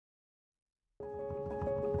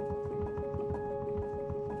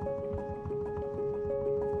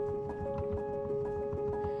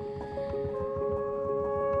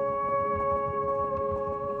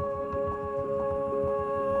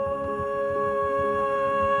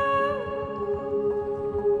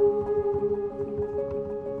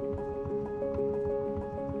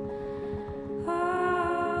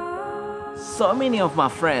so many of my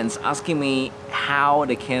friends asking me how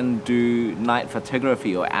they can do night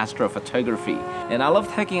photography or astro photography. And I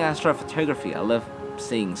love taking astro photography. I love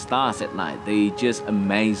seeing stars at night. They just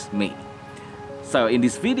amaze me. So in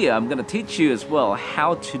this video, I'm gonna teach you as well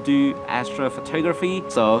how to do astro photography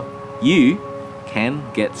so you can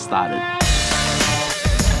get started.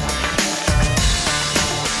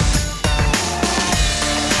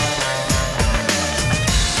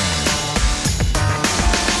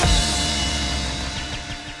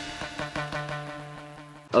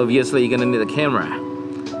 Obviously, you're gonna need a camera.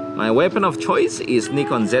 My weapon of choice is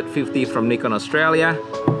Nikon Z50 from Nikon Australia,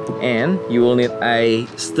 and you will need a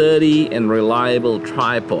sturdy and reliable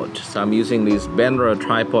tripod. So I'm using this Benro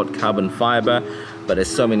tripod carbon fiber, but there's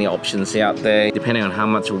so many options out there depending on how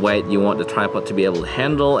much weight you want the tripod to be able to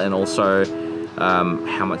handle, and also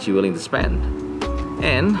how much you're willing to spend.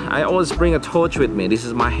 And I always bring a torch with me. This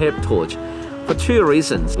is my head torch. For two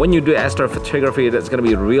reasons. When you do astro photography, that's going to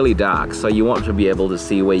be really dark, so you want to be able to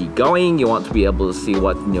see where you're going, you want to be able to see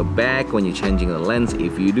what's in your back when you're changing the lens,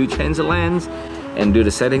 if you do change the lens, and do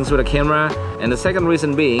the settings with the camera. And the second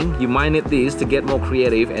reason being, you might need this to get more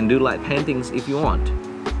creative and do light paintings if you want.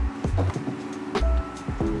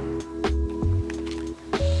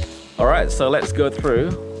 Alright, so let's go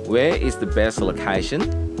through where is the best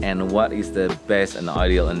location and what is the best and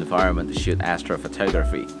ideal environment to shoot astro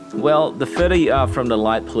photography. Well, the further you are from the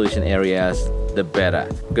light pollution areas, the better,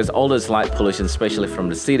 because all this light pollution, especially from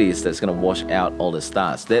the cities, that's going to wash out all the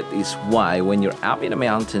stars. That is why when you're up in a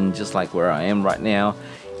mountain, just like where I am right now,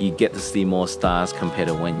 you get to see more stars compared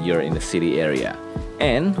to when you're in the city area.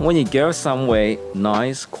 And when you go somewhere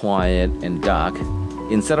nice, quiet and dark,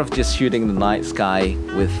 instead of just shooting the night sky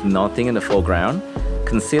with nothing in the foreground,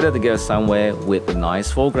 consider to go somewhere with a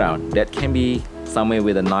nice foreground. That can be somewhere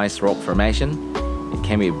with a nice rock formation. It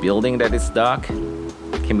can be a building that is dark.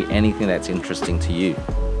 It can be anything that's interesting to you.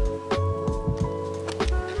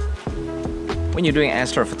 When you're doing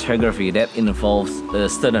astro photography, that involves a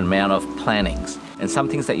certain amount of plannings and some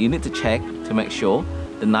things that you need to check to make sure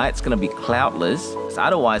the night's going to be cloudless. Because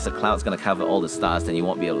otherwise the cloud's going to cover all the stars and you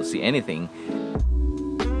won't be able to see anything.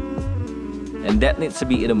 And that needs to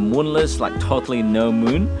be either moonless, like totally no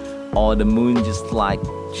moon, or the moon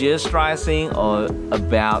just rising or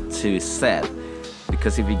about to set.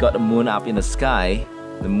 Because if you got the moon up in the sky,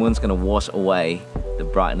 the moon's gonna wash away the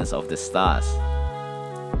brightness of the stars.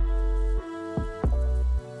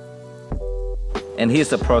 And here's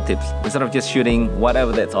the pro tips. Instead of just shooting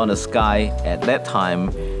whatever that's on the sky at that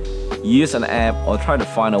time, use an app or try to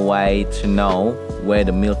find a way to know where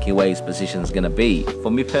the Milky Way's position is going to be.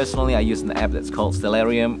 For me personally, I use an app that's called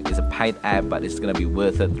Stellarium. It's a paid app, but it's going to be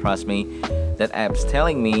worth it, trust me. That app's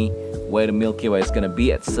telling me where the Milky Way is going to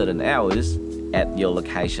be at certain hours at your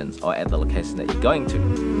locations or at the location that you're going to.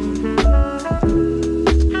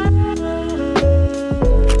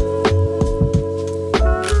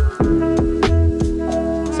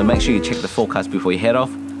 So make sure you check the forecast before you head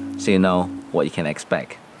off so you know what you can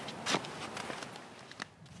expect.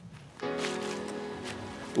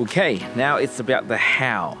 Okay, now it's about the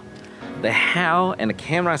how. The how and the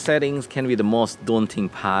camera settings can be the most daunting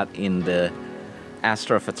part in the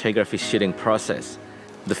astro photography shooting process.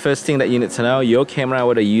 The first thing that you need to know, your camera,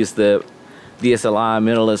 whether you use the DSLR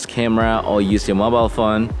mirrorless camera or use your mobile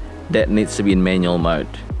phone, that needs to be in manual mode.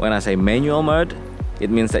 When I say manual mode, it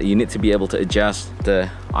means that you need to be able to adjust the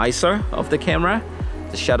ISO of the camera,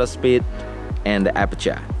 the shutter speed, and the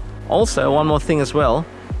aperture. Also, one more thing as well,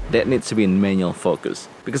 that needs to be in manual focus,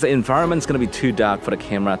 because the environment's going to be too dark for the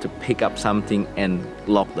camera to pick up something and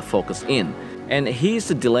lock the focus in. And here's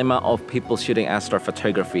the dilemma of people shooting astro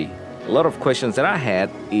photography. A lot of questions that I had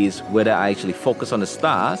is whether I actually focus on the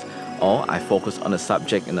stars or I focus on the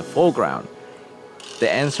subject in the foreground.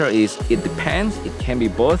 The answer is it depends. It can be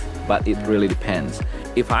both, but it really depends.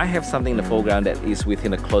 If I have something in the foreground that is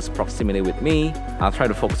within a close proximity with me, I'll try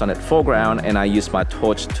to focus on that foreground and I use my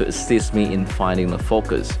torch to assist me in finding the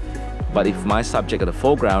focus. But if my subject in the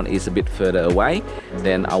foreground is a bit further away,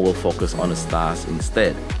 then I will focus on the stars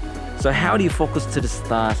instead. So how do you focus to the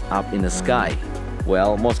stars up in the sky?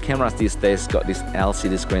 Well, most cameras these days got this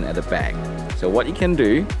LCD screen at the back. So what you can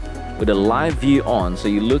do with a live view on, so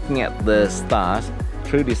you're looking at the stars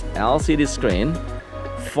through this LCD screen,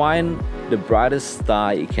 find the brightest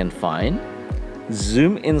star you can find,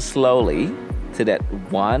 zoom in slowly to that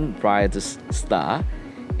one brightest star,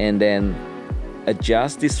 and then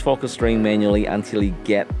adjust this focus ring manually until you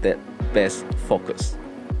get that best focus.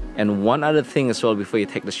 And one other thing as well before you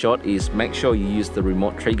take the shot is make sure you use the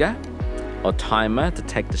remote trigger or timer to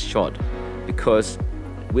take the shot, because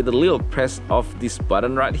with a little press of this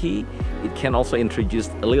button right here, it can also introduce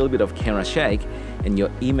a little bit of camera shake, and your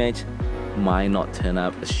image might not turn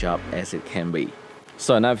up as sharp as it can be.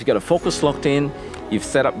 So now if you've got a focus locked in, you've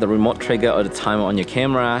set up the remote trigger or the timer on your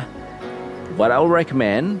camera, what I would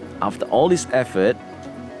recommend, after all this effort,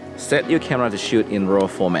 set your camera to shoot in RAW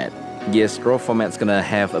format. Yes, RAW format's gonna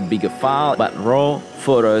have a bigger file, but RAW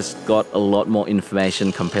photos got a lot more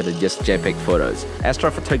information compared to just JPEG photos. Astro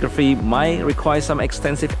Photography might require some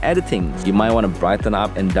extensive editing. You might want to brighten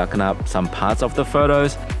up and darken up some parts of the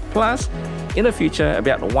photos. Plus, in the future,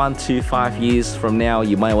 about 1 to 5 years from now,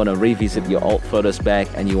 you might want to revisit your old photos back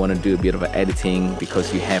and you want to do a bit of editing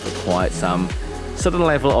because you have acquired some certain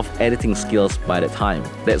level of editing skills by the time.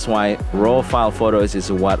 That's why RAW file photos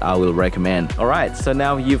is what I will recommend. Alright, so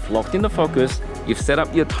now you've locked in the focus, you've set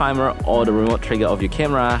up your timer or the remote trigger of your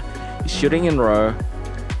camera, you're shooting in RAW.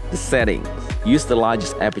 The settings. Use the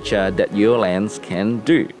largest aperture that your lens can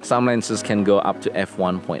do. Some lenses can go up to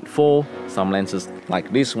f1.4, some lenses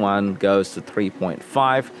like this one goes to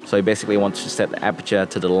 3.5, so you basically want to set the aperture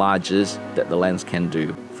to the largest that the lens can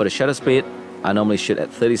do. For the shutter speed, I normally shoot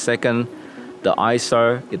at 32nd. The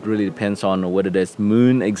ISO, it really depends on whether there's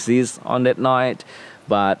moon exists on that night,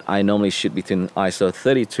 but I normally shoot between ISO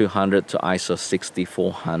 3200 to ISO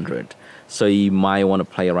 6400. So you might want to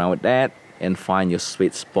play around with that and find your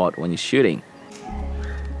sweet spot when you're shooting.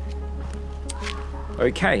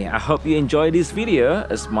 Okay, I hope you enjoyed this video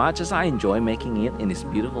as much as I enjoy making it in this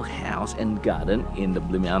beautiful house and garden in the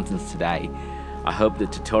Blue Mountains today. I hope the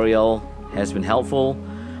tutorial has been helpful.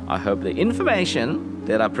 I hope the information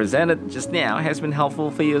that I presented just now has been helpful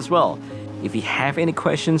for you as well. If you have any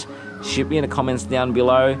questions, shoot me in the comments down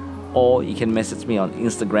below, or you can message me on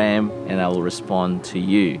Instagram and I will respond to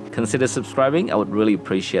you. Consider subscribing, I would really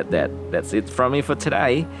appreciate that. That's it from me for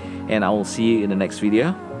today, and I will see you in the next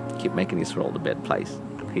video. Keep making this world a better place.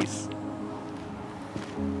 Peace.